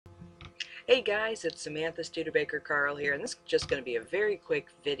Hey guys, it's Samantha Studebaker Carl here, and this is just going to be a very quick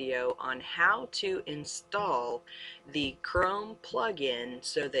video on how to install the Chrome plugin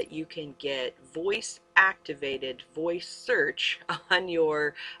so that you can get voice-activated voice search on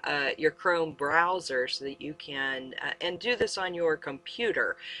your Chrome browser, so that you can and do this on your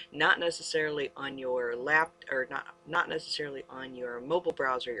computer, not necessarily on your not necessarily on your mobile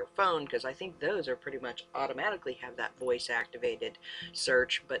browser, your phone, because I think those are pretty much automatically have that voice-activated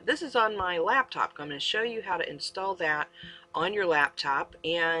search, but this is on my laptop. I'm going to show you how to install that on your laptop.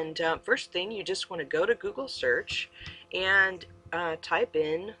 And first thing, you just want to go to Google search and type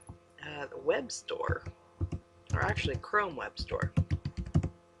in the web store, or actually Chrome Web Store.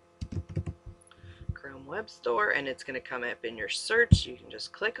 Chrome Web Store, and it's going to come up in your search. You can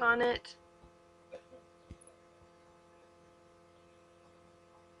just click on it.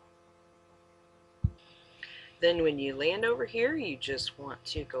 Then when you land over here, you just want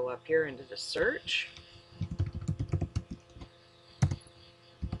to go up here into the search.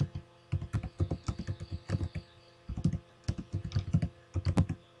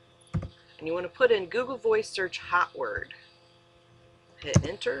 And you want to put in Google Voice Search hot word. Hit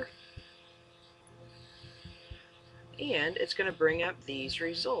enter. And it's going to bring up these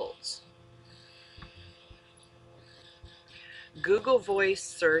results. Google Voice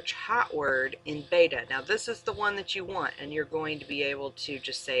Search hot word in beta. Now this is the one that you want, and you're going to be able to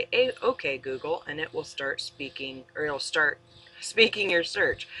just say, hey, okay Google, and it will start speaking, or it'll start speaking your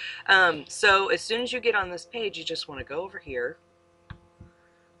search. So as soon as you get on this page, you just want to go over here,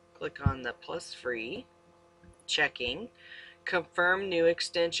 click on the plus free, checking, confirm new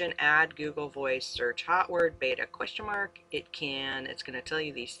extension, add Google Voice Search hot word beta question mark. It's going to tell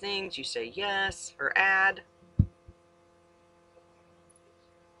you these things. You say yes or add.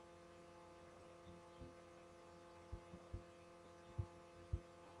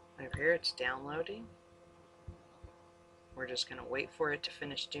 Over here it's downloading. We're just going to wait for it to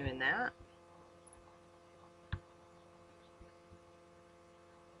finish doing that.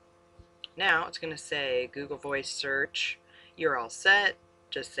 Now it's going to say Google Voice Search, you're all set.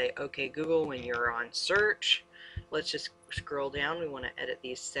 Just say okay Google when you're on search. Let's just scroll down. We want to edit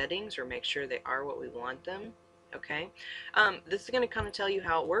these settings or make sure they are what we want them. Okay. This is going to kind of tell you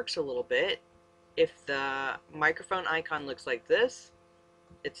how it works a little bit. If the microphone icon looks like this,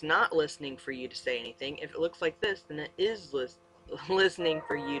 it's not listening for you to say anything. If it looks like this, then it is listening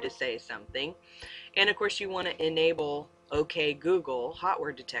for you to say something. And of course you want to enable OK Google hot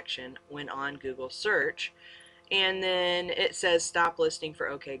word detection when on Google search, and then it says stop listening for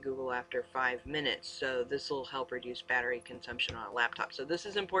OK Google after 5 minutes. So this will help reduce battery consumption on a laptop. So this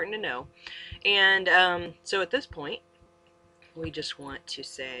is important to know. And so at this point we just want to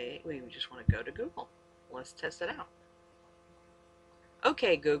go to Google. Let's test it out.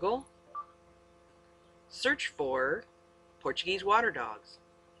 OK Google, search for Portuguese water dogs.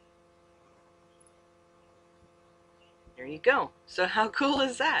 There you go. So how cool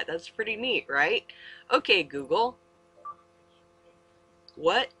is that? That's pretty neat, right? Okay, Google,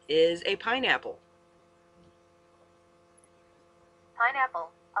 what is a pineapple?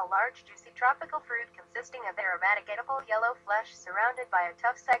 Pineapple, a large juicy tropical fruit consisting of aromatic edible yellow flesh surrounded by a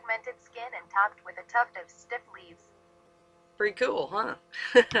tough segmented skin and topped with a tuft of stiff leaves. Pretty cool, huh?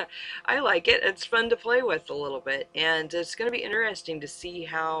 I like it. It's fun to play with a little bit, and it's going to be interesting to see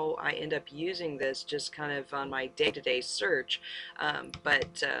how I end up using this just kind of on my day-to-day search.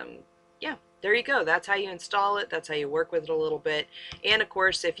 Yeah, there you go. That's how you install it. That's how you work with it a little bit. And of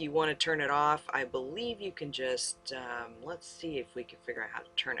course, if you want to turn it off, I believe you can just, let's see if we can figure out how to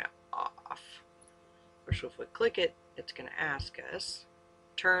turn it off. First, if we click it, it's going to ask us,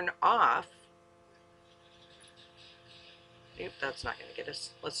 turn off. Nope, that's not going to get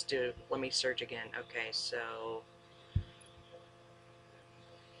us. Let me search again. Okay, so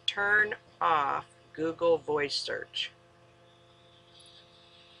turn off Google Voice Search.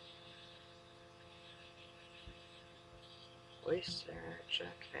 Voice search,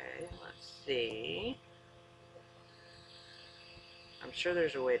 okay, let's see. I'm sure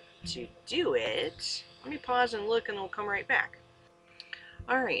there's a way to do it. Let me pause and look and we'll come right back.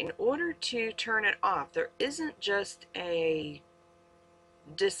 Alright, in order to turn it off, there isn't just a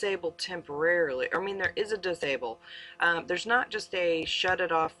disable temporarily. I mean, there is a disable. There's not just a shut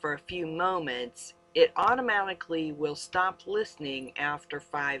it off for a few moments. It automatically will stop listening after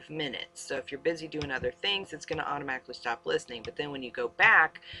 5 minutes. So if you're busy doing other things, it's going to automatically stop listening. But then when you go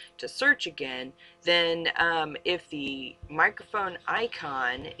back to search again, then if the microphone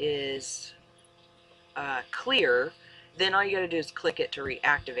icon is clear, then all you got to do is click it to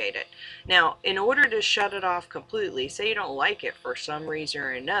reactivate it. Now, in order to shut it off completely, say you don't like it for some reason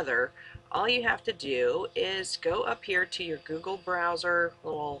or another, all you have to do is go up here to your Google browser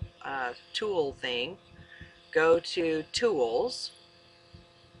little tool thing, go to Tools,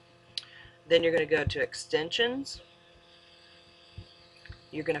 then you're going to go to Extensions,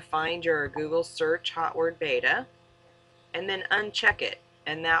 you're going to find your Google search hot word beta, and then uncheck it,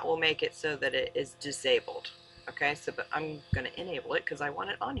 and that will make it so that it is disabled. Okay, so but I'm going to enable it because I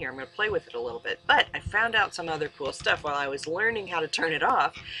want it on here. I'm going to play with it a little bit. But I found out some other cool stuff while I was learning how to turn it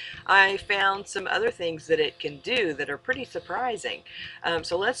off. I found some other things that it can do that are pretty surprising.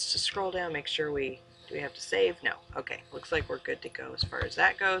 So let's just scroll down, make sure do we have to save? No. Okay, looks like we're good to go as far as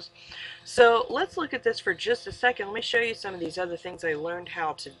that goes. So let's look at this for just a second. Let me show you some of these other things I learned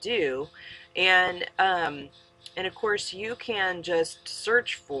how to do. And of course, you can just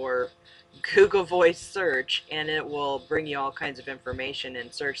search for Google Voice Search, and it will bring you all kinds of information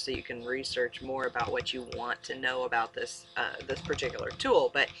in search, so you can research more about what you want to know about this this particular tool.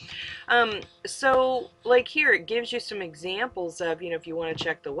 But so like here, it gives you some examples of, if you want to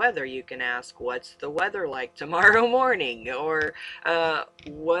check the weather, you can ask, what's the weather like tomorrow morning, or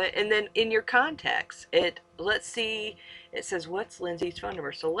what, and then in your context, let's see, it says, what's Lindsay's phone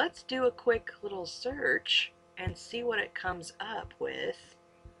number? So let's do a quick little search and see what it comes up with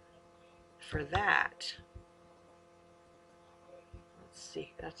for that. Let's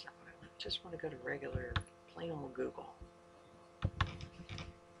see, that's not what I want. Just want to go to regular, plain old Google.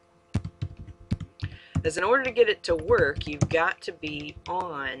 As in order to get it to work, you've got to be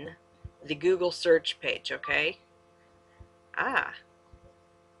on the Google search page, okay?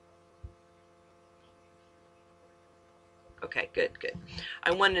 Okay, good, good.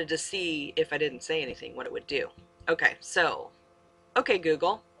 I wanted to see if I didn't say anything, what it would do. Okay, so, okay,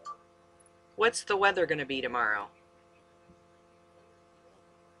 Google, what's the weather going to be tomorrow?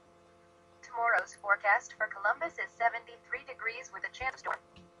 Tomorrow's forecast for Columbus is 73 degrees with a chance of storm.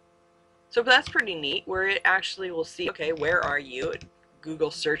 So that's pretty neat, where it actually will see, okay, where are you? It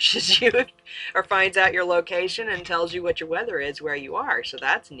Google searches you or finds out your location and tells you what your weather is where you are. So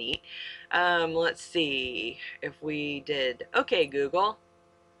that's neat. Let's see if we did, okay, Google.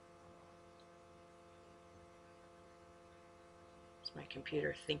 Is my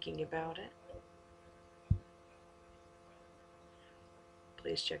computer thinking about it?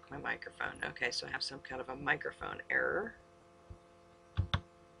 Please check my microphone. Okay, so I have some kind of a microphone error.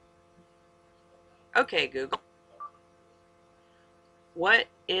 Okay, Google. What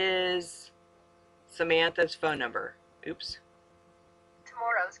is Samantha's phone number? Oops.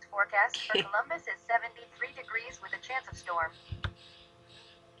 Tomorrow's forecast for Columbus is 73 degrees with a chance of storm.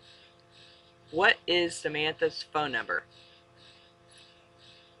 What is Samantha's phone number?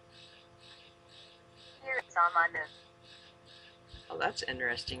 Here it's on my move. Oh, that's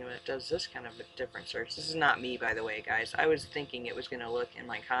interesting when it does this kind of a different search. This is not me, by the way, guys. I was thinking it was going to look in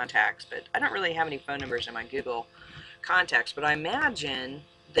my contacts, but I don't really have any phone numbers in my Google contacts. But I imagine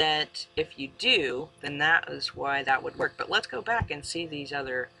that if you do, then that is why that would work. But let's go back and see these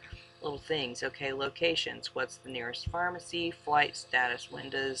other little things. Okay, locations. What's the nearest pharmacy? Flight status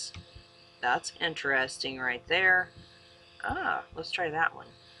windows. That's interesting right there. Let's try that one.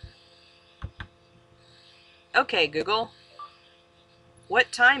 Okay, Google.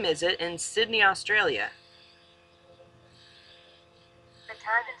 What time is it in Sydney, Australia? The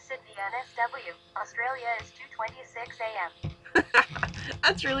time in Sydney, NSW, Australia is 2:26 a.m.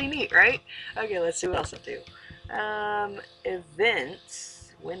 That's really neat, right? Okay, let's see what else I'll do.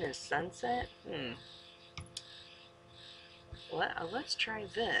 Events. When is sunset? Let's try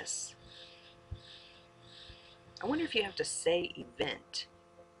this. I wonder if you have to say event.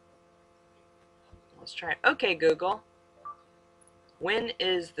 Let's try it. Okay, Google. When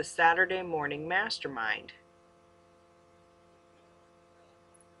is the Saturday morning mastermind?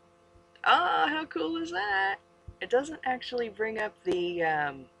 Oh, how cool is that? It doesn't actually bring up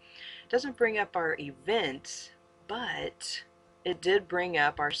the, doesn't bring up our events, but it did bring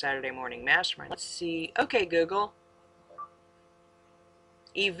up our Saturday morning mastermind. Let's see. Okay, Google.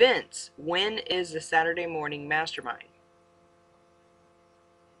 Events. When is the Saturday morning mastermind?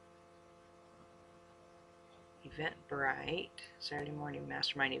 Eventbrite. Saturday morning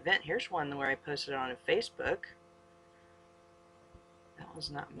mastermind event. Here's one where I posted it on Facebook. That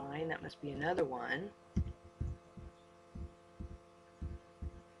was not mine. That must be another one.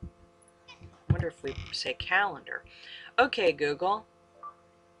 I wonder if we say calendar. Okay, Google.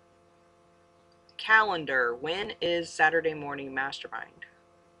 Calendar. When is Saturday morning mastermind?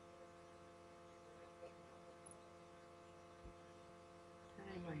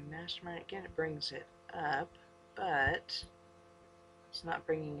 Saturday morning mastermind. Again, it brings it up. but it's not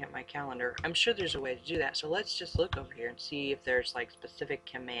bringing up my calendar. I'm sure there's a way to do that. So let's just look over here and see if there's like specific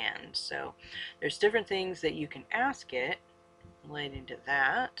commands. So there's different things that you can ask it relating to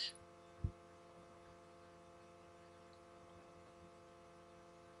that.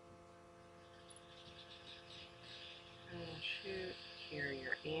 Shoot, hear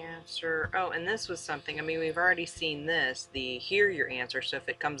your answer. Oh, and this was something, I mean, we've already seen this, the hear your answer. So if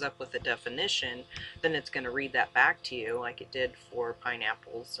it comes up with a definition, then it's going to read that back to you like it did for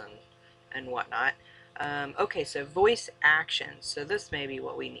pineapples and whatnot. Okay, so voice actions. So this may be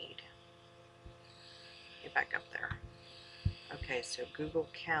what we need. Get back up there. Okay, so Google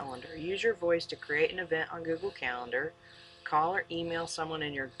Calendar. Use your voice to create an event on Google Calendar. Call or email someone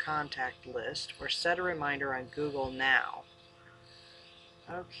in your contact list, or set a reminder on Google Now.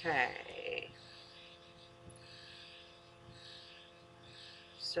 Okay.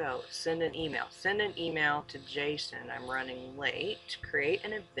 So, send an email. Send an email to Jason. I'm running late. Create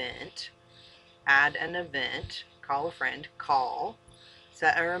an event. Add an event. Call a friend. Call.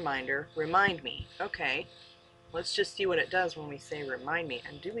 Set a reminder. Remind me. Okay. Let's just see what it does when we say remind me.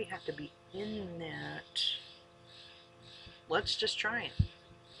 And do we have to be in that? Let's just try it.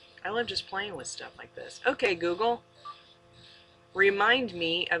 I love just playing with stuff like this. Okay, Google. Remind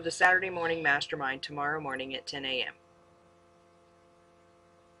me of the Saturday morning mastermind tomorrow morning at 10 a.m.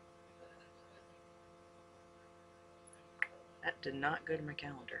 That did not go to my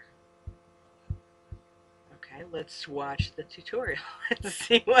calendar. Okay, let's watch the tutorial and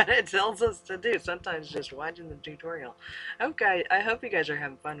see what it tells us to do. Sometimes just watching the tutorial. Okay, I hope you guys are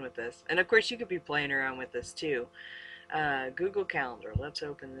having fun with this. And of course you could be playing around with this too. Google Calendar. Let's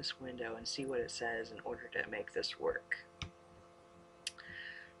open this window and see what it says in order to make this work.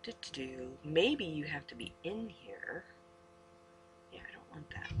 Maybe you have to be in here. Yeah, I don't want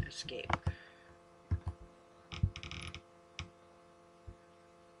that. Escape.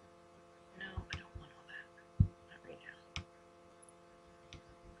 No, I don't want all that. Not right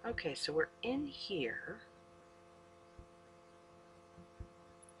now. Okay, so we're in here.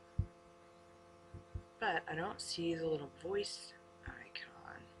 But I don't see the little voice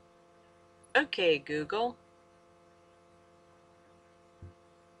icon. Okay, Google.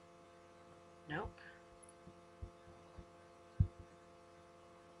 Nope.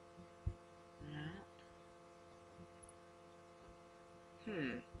 No.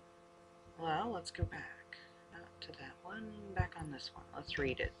 Well, let's go back. Not to that one. Back on this one. Let's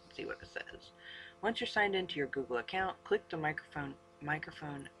read it. See what it says. Once you're signed into your Google account, click the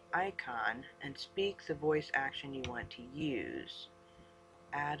microphone icon and speak the voice action you want to use.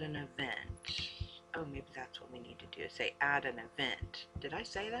 Add an event. Oh, maybe that's what we need to do. Say add an event. Did I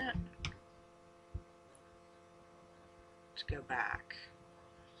say that? Let's go back.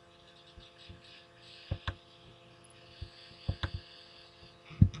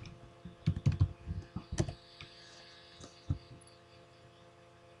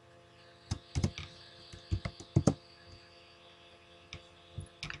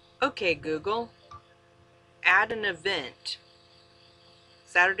 Okay, Google. Add an event.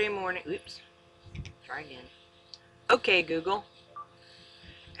 Saturday morning. Oops. Try again. Okay, Google.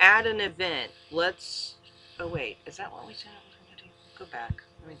 Add an event. Let's. Oh, wait. Is that what we said I was going to do? Go back.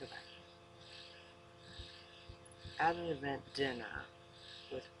 Let me go back. Add an event dinner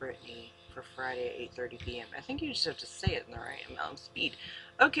with Brittany for Friday at 8:30 p.m. I think you just have to say it in the right amount of speed.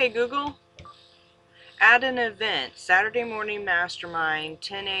 Okay, Google. Add an event. Saturday morning mastermind,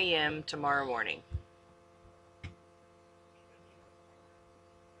 10 a.m. tomorrow morning.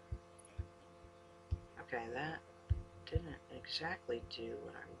 Okay, that didn't exactly do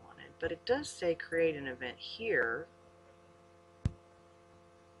what I wanted, but it does say create an event here.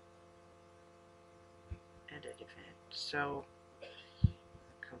 Edit event. So,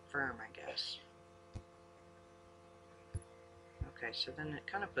 confirm, I guess. Okay, so then it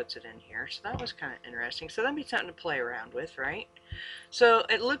kind of puts it in here. So that was kind of interesting. So that'd be something to play around with, right? So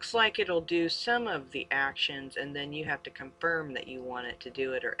it looks like it'll do some of the actions, and then you have to confirm that you want it to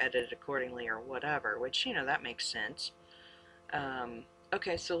do it or edit it accordingly or whatever, which, you know, that makes sense.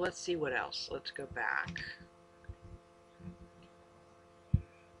 Okay, so let's see what else. Let's go back.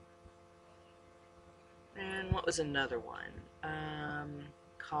 And what was another one?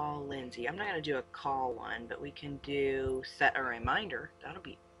 Call Lindsay. I'm not going to do a call one, but we can do set a reminder. That'll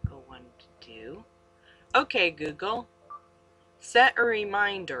be a one to do. Okay, Google. Set a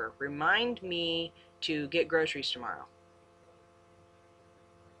reminder. Remind me to get groceries tomorrow.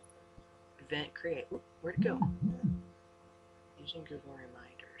 Event create. Ooh, where'd it go? Using Google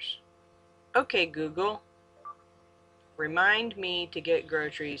reminders. Okay, Google. Remind me to get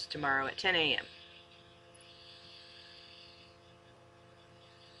groceries tomorrow at 10 a.m.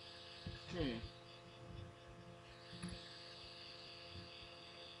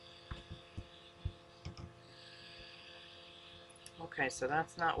 Okay, so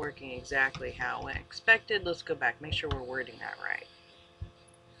that's not working exactly how I expected. Let's go back, make sure we're wording that right.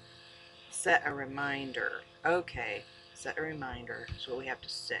 Set a reminder. Okay, set a reminder. So we have to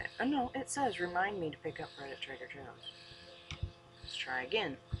set. Oh no, it says remind me to pick up bread at Trader Joe's. Let's try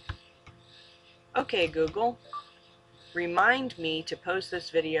again. Okay, Google, remind me to post this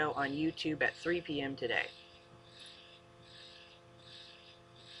video on YouTube at 3 p.m. today.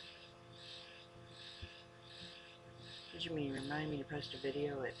 What do you mean, remind me to post a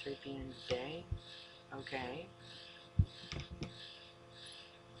video at 3 p.m. today? Okay.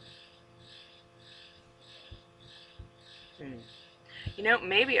 You know,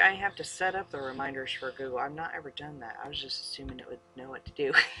 maybe I have to set up the reminders for Google. I've not ever done that. I was just assuming it would know what to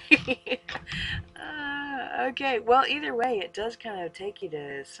do. Okay, well, either way, it does kind of take you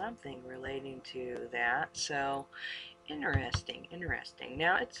to something relating to that. So, interesting, interesting.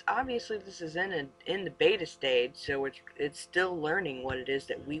 Now, it's obviously this is in the beta stage, so it's still learning what it is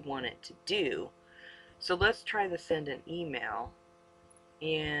that we want it to do. So let's try to send an email,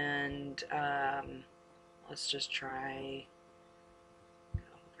 and let's just try.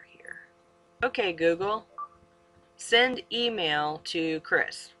 Okay, Google, send email to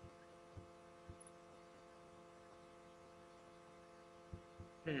Chris.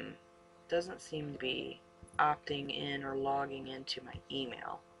 Doesn't seem to be opting in or logging into my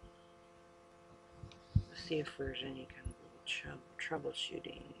email. Let's see if there's any kind of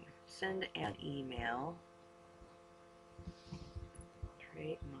troubleshooting. Send an email.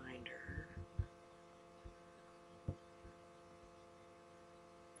 Create reminder.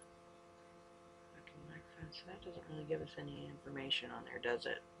 So that doesn't really give us any information on there, does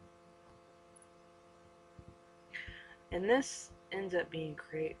it? And this ends up being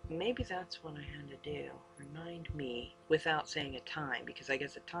maybe that's what I had to do. Remind me without saying a time, because I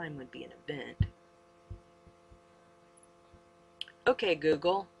guess a time would be an event. Okay,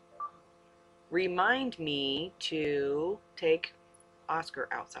 Google, remind me to take Oscar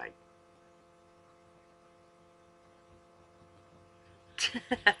outside.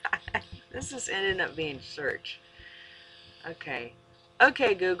 This is ended up being search. Okay.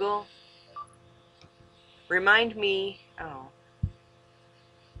 Okay, Google. Remind me. Oh.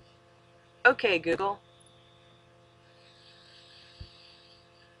 Okay, Google.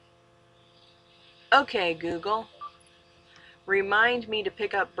 Okay, Google. Remind me to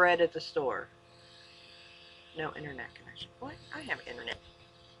pick up bread at the store. No internet connection. What? I have internet.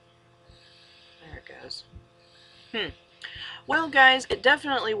 There it goes. Well, guys, it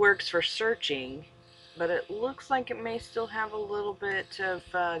definitely works for searching, but it looks like it may still have a little bit of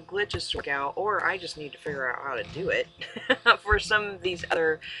glitches to work out, or I just need to figure out how to do it for some of these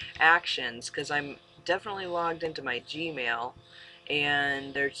other actions, because I'm definitely logged into my Gmail,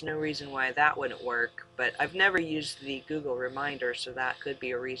 and there's no reason why that wouldn't work, but I've never used the Google Reminder, so that could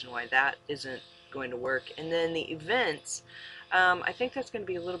be a reason why that isn't going to work. And then the events, I think that's going to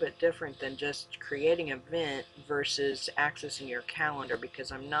be a little bit different than just creating an event versus accessing your calendar,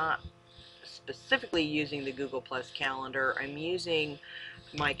 because I'm not specifically using the Google Plus calendar. I'm using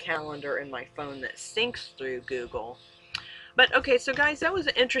my calendar in my phone that syncs through Google. But okay, so guys, that was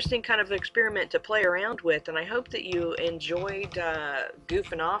an interesting kind of experiment to play around with, and I hope that you enjoyed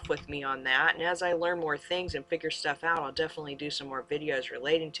goofing off with me on that. And as I learn more things and figure stuff out, I'll definitely do some more videos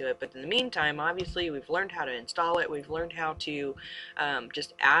relating to it. But in the meantime, obviously, we've learned how to install it. We've learned how to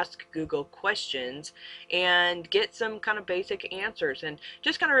just ask Google questions and get some kind of basic answers. And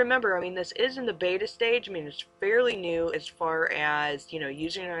just kind of remember, I mean, this is in the beta stage. I mean, it's fairly new as far as, you know,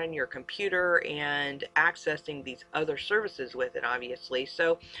 using it on your computer and accessing these other services with it, obviously.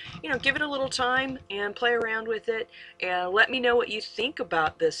 So, you know, give it a little time and play around with it, and let me know what you think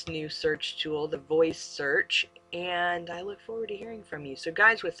about this new search tool, the voice search, and I look forward to hearing from you. So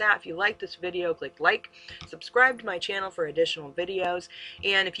guys, with that, if you like this video, click like, subscribe to my channel for additional videos,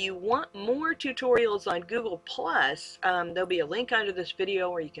 and if you want more tutorials on Google Plus, there'll be a link under this video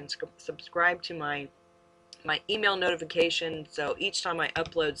where you can subscribe to my email notification, so each time I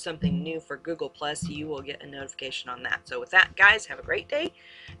upload something new for Google Plus, you will get a notification on that. So with that, guys, have a great day,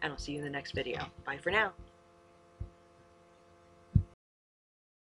 and I'll see you in the next video. Bye for now.